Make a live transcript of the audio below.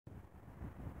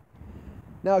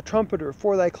Now, trumpeter,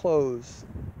 for thy close,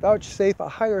 vouchsafe a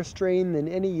higher strain than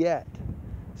any yet.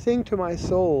 Sing to my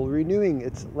soul, renewing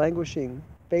its languishing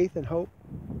faith and hope.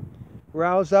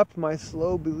 Rouse up my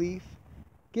slow belief.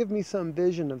 Give me some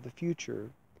vision of the future.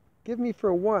 Give me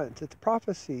for once its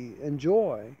prophecy and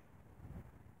joy.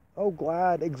 O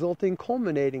glad, exulting,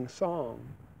 culminating song!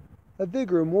 A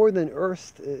vigor more than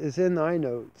earth's is in thy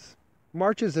notes.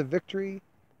 Marches of victory,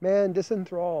 man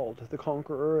disenthralled, the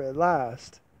conqueror at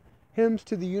last. Hymns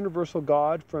to the universal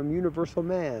God from universal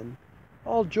man.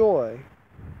 All joy.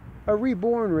 A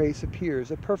reborn race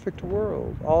appears, a perfect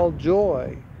world. All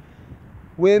joy.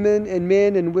 Women and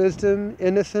men in wisdom,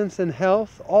 innocence and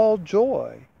health, all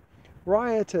joy.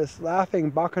 Riotous,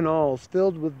 laughing bacchanals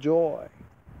filled with joy.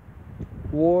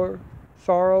 War,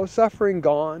 sorrow, suffering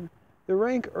gone, the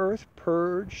rank earth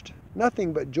purged,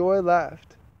 nothing but joy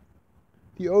left.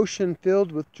 The ocean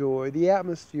filled with joy, the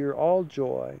atmosphere all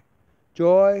joy.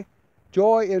 Joy,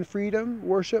 joy in freedom,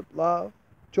 worship, love,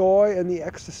 joy in the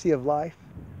ecstasy of life.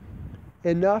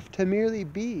 Enough to merely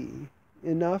be,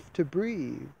 enough to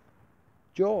breathe.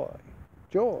 Joy,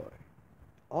 joy,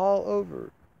 all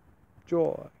over,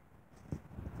 joy.